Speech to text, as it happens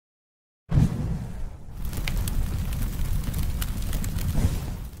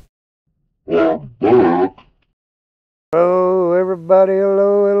Hello everybody,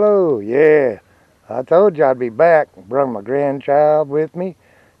 hello. Yeah, I told you I'd be back. Brought my grandchild with me,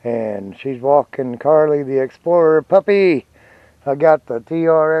 and she's walking Carly the Explorer puppy. I got the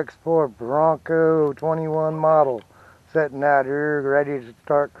TRX4 Bronco 21 model sitting out here ready to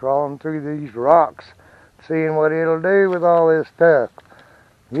start crawling through these rocks, seeing what it'll do with all this stuff.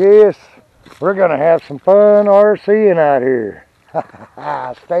 Yes, we're gonna have some fun RCing out here.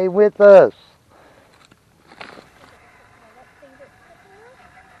 Stay with us.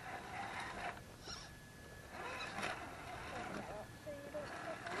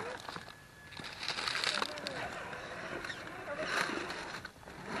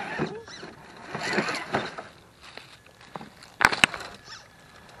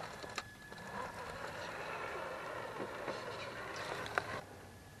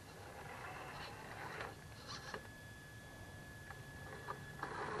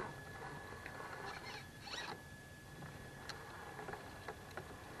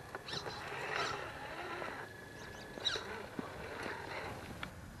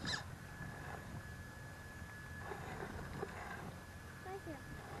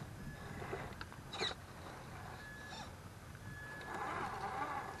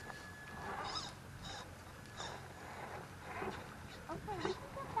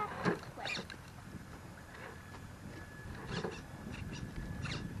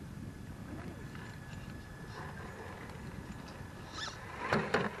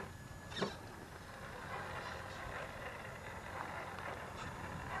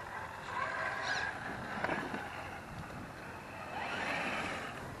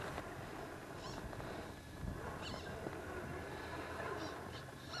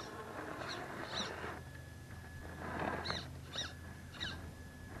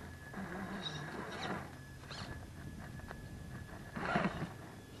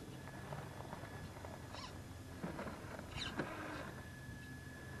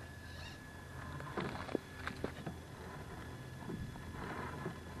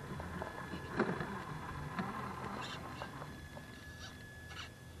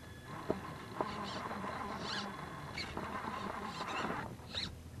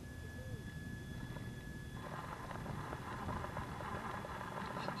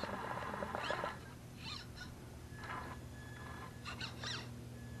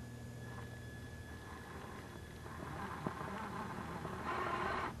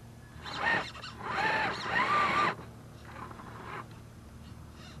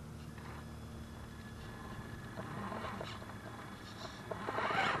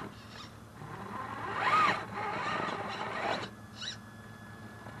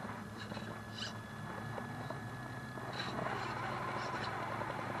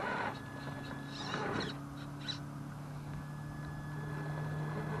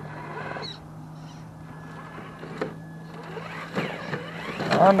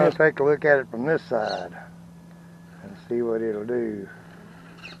 I'm going to take a look at it from this side and see what it'll do.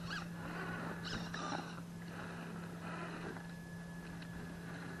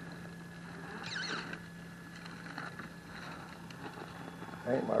 I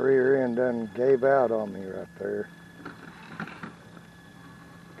think my rear end done gave out on me right there.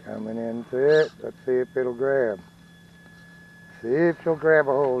 Coming into it, let's see if it'll grab. See if she'll grab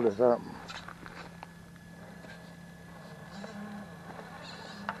a hold of something.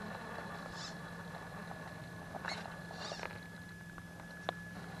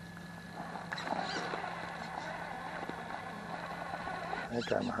 I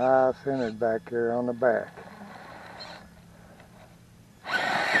think I'm high centered back here on the back.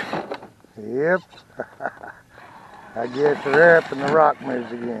 Yep. I guess we're up and the rock moves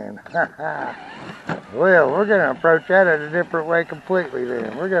again. Well, we're going to approach that in a different way completely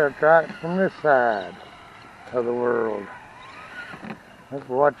then. We're going to try it from this side of the world. Let's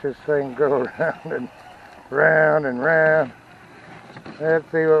watch this thing go around and round and round. Let's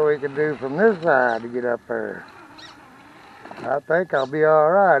see what we can do from this side to get up there. I think I'll be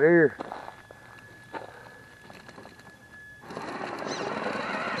all right here.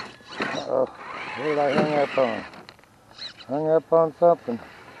 Uh-oh, what did I hang up on? Hung up on something.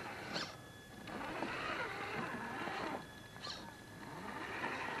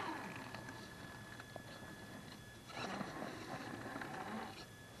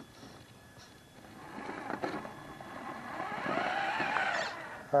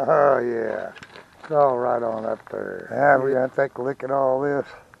 Oh yeah, it's all right on up there. Now we're gonna take a look at all this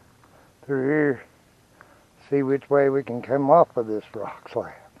through here, see which way we can come off of this rock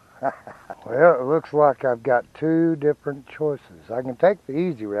slab. Well, it looks like I've got two different choices. I can take the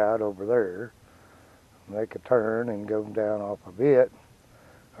easy route over there, make a turn and go down off of it,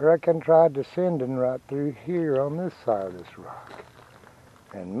 I reckon try descending right through here on this side of this rock.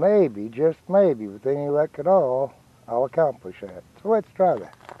 And maybe, just maybe, with any luck at all, I'll accomplish that. So let's try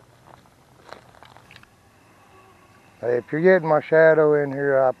that. Hey, if you're getting my shadow in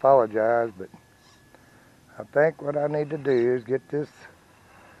here, I apologize, but I think what I need to do is get this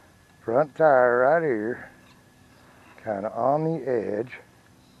front tire right here, kind of on the edge,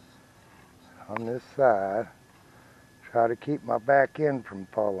 on this side. Try to keep my back end from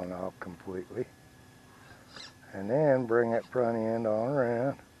falling off completely. And then bring that front end on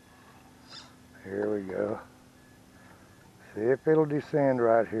around. Here we go. See if it'll descend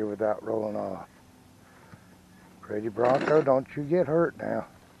right here without rolling off. Pretty Bronco, don't you get hurt now.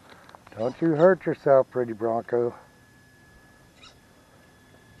 Don't you hurt yourself, Pretty Bronco.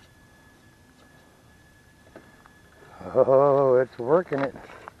 Oh, it's working it.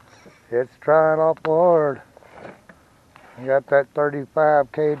 It's trying awful hard. I got that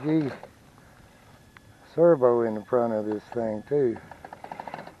 35 kg servo in the front of this thing too,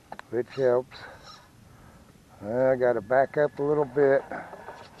 which helps. I got to back up a little bit.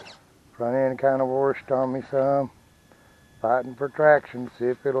 Front end kind of washed on me some. Fighting for traction, see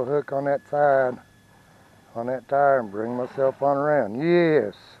if it'll hook on that side, on that tire, and bring myself on around.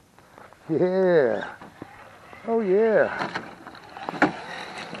 Yes. Yeah. Oh yeah.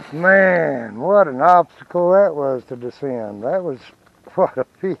 Man, what an obstacle that was to descend. That was what a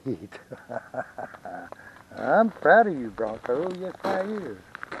feat. I'm proud of you, Bronco. Yes, I is.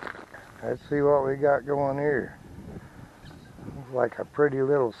 Let's see what we got going here. Looks like a pretty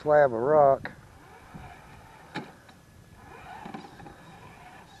little slab of rock.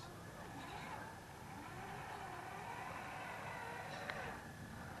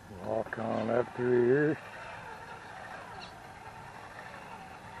 Walk on up through here.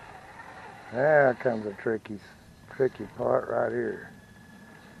 There comes a tricky part right here.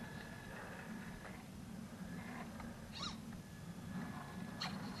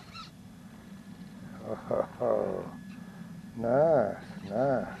 Oh, nice,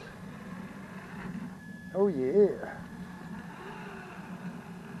 nice. Oh yeah.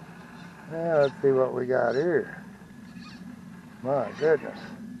 Now let's see what we got here. My goodness.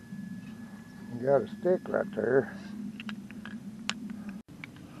 We got a stick right there.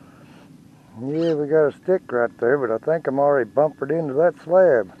 Yeah, we got a stick right there, but I think I'm already bumpered into that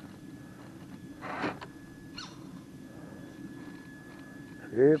slab.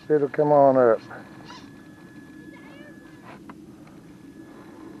 See if it'll come on up.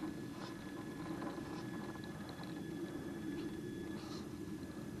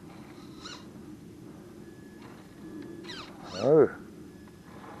 Oh.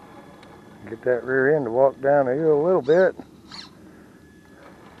 Get that rear end to walk down the hill a little bit.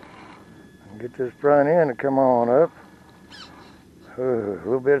 Get this front end to come on up. A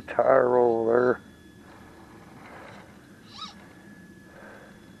little bit of tire roll there.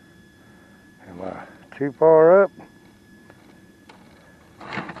 Am I too far up?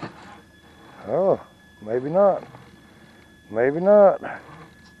 Oh, maybe not. Maybe not.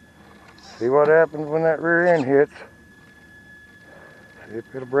 See what happens when that rear end hits. See if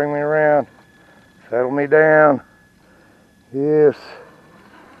it'll bring me around. Settle me down. Yes.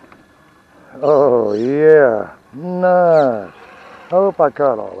 Oh yeah, nice. I hope I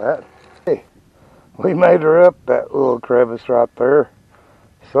caught all that. Hey, we made her up that little crevice right there.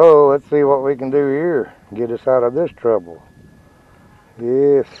 So let's see what we can do here. Get us out of this trouble.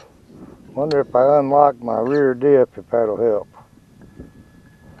 Yes. Wonder if I unlock my rear dip, if that'll help.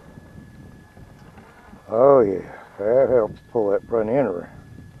 Oh yeah, that helps pull that front end around.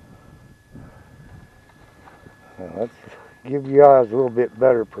 Now let's give you guys a little bit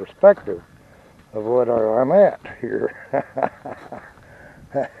better perspective of what I'm at here.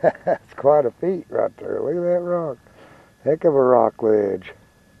 That's quite a feat right there. Look at that rock. Heck of a rock ledge.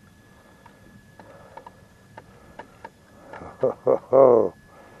 Oh,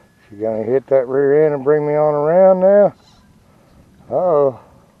 she gonna hit that rear end and bring me on around now? Uh-oh.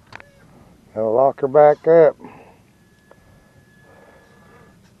 Gonna lock her back up.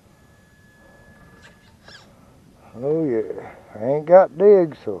 Oh yeah, I ain't got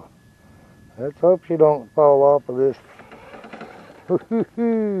digs, so let's hope she don't fall off of this.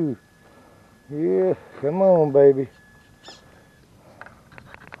 Woo-hoo-hoo. Yeah, come on, baby.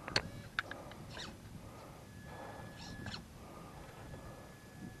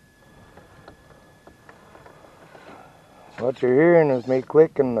 What you're hearing is me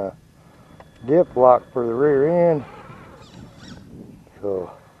clicking the dip lock for the rear end.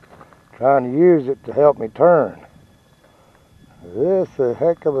 So, trying to use it to help me turn. This is a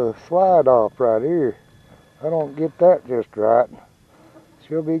heck of a slide off right here. I don't get that just right.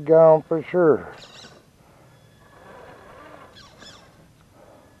 she'll be gone for sure.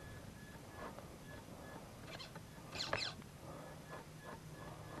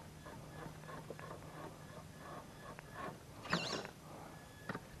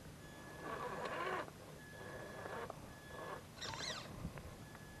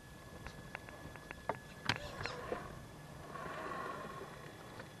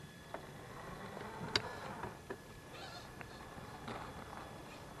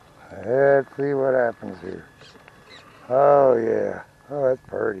 Let's see what happens here. Oh yeah, oh that's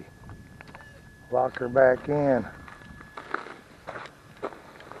pretty. Lock her back in.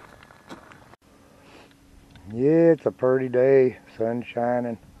 Yeah, it's a pretty day, sun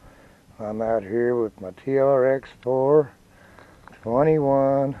shining. I'm out here with my TRX4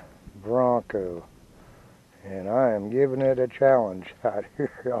 21 Bronco. And I am giving it a challenge out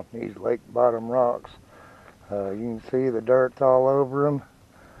here on these lake bottom rocks. You can see the dirt's all over them.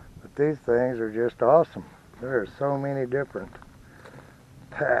 But these things are just awesome. There are so many different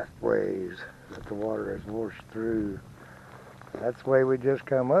pathways that the water has washed through. That's the way we just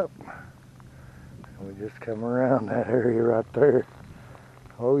come up. And we just come around that area right there.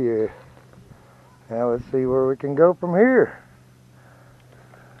 Oh yeah. Now let's see where we can go from here.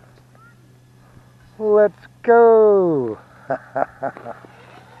 Let's go.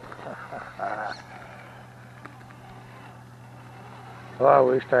 Oh, I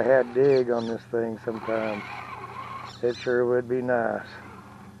wished I had dig on this thing sometime. It sure would be nice.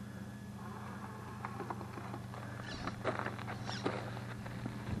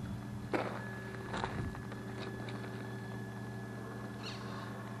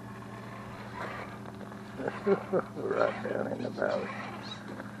 Right down in the valley.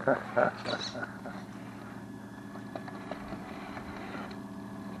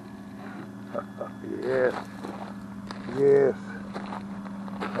 Yes. Yes.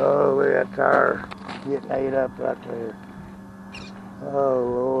 Oh, look at that tire getting ate up right there. Oh,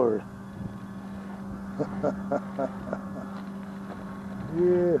 Lord.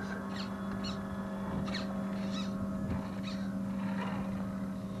 Yes.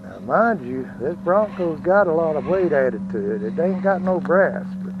 Now, mind you, this Bronco's got a lot of weight added to it. It ain't got no brass,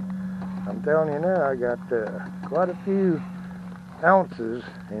 but I'm telling you now, I got quite a few ounces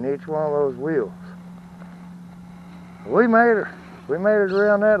in each one of those wheels. We made her. We made it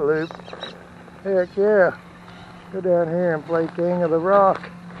around that loop. Heck yeah. Go down here and play King of the Rock.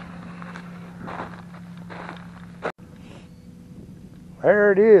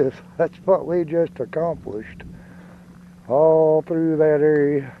 There it is. That's what we just accomplished. All through that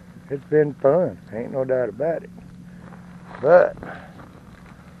area. It's been fun. Ain't no doubt about it. But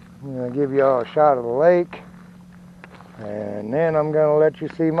I'm going to give you all a shot of the lake. And then I'm going to let you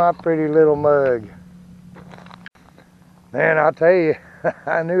see my pretty little mug. Man, I'll tell you,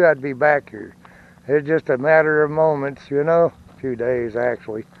 I knew I'd be back here. It's just a matter of moments, you know. A few days,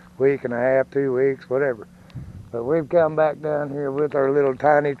 actually. Week and a half, 2 weeks, whatever. But we've come back down here with our little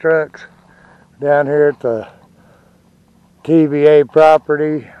tiny trucks. Down here at the TVA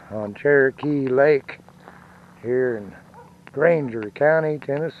property on Cherokee Lake. Here in Granger County,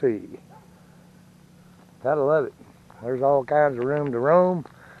 Tennessee. Gotta love it. There's all kinds of room to roam.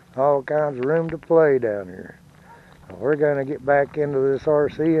 All kinds of room to play down here. We're going to get back into this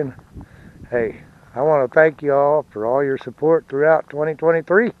RCing. Hey, I want to thank you all for all your support throughout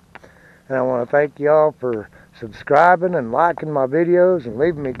 2023. And I want to thank you all for subscribing and liking my videos and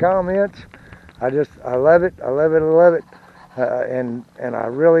leaving me comments. I love it. I love it. I love it. And I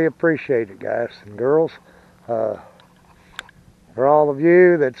really appreciate it, guys and girls. For all of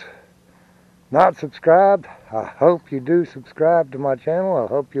you that's not subscribed, I hope you do subscribe to my channel. I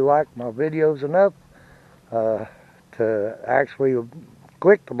hope you like my videos enough to actually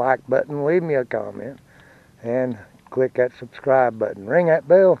click the like button, leave me a comment, and click that subscribe button. Ring that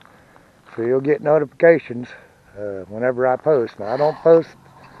bell so you'll get notifications whenever I post. Now, I don't post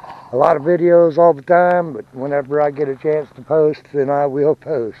a lot of videos all the time, but whenever I get a chance to post, then I will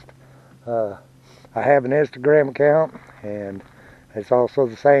post. I have an Instagram account, and it's also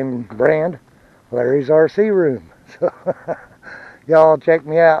the same brand, Larry's RC Room. So y'all check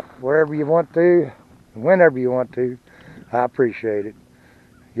me out wherever you want to, whenever you want to. I appreciate it.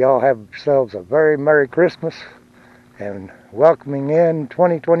 Y'all have yourselves a very Merry Christmas and welcoming in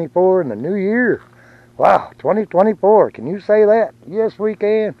 2024 in the new year. Wow, 2024, can you say that? Yes, we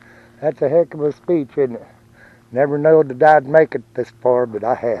can. That's a heck of a speech, isn't it? Never knowed that I'd make it this far, but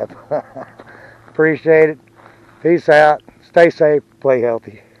I have. Appreciate it. Peace out. Stay safe. Play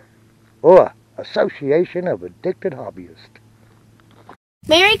healthy. Association of Addicted Hobbyists.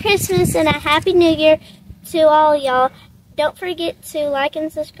 Merry Christmas and a Happy New Year to all y'all. Don't forget to like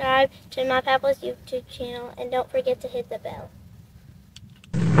and subscribe to my Papa's YouTube channel, and don't forget to hit the bell.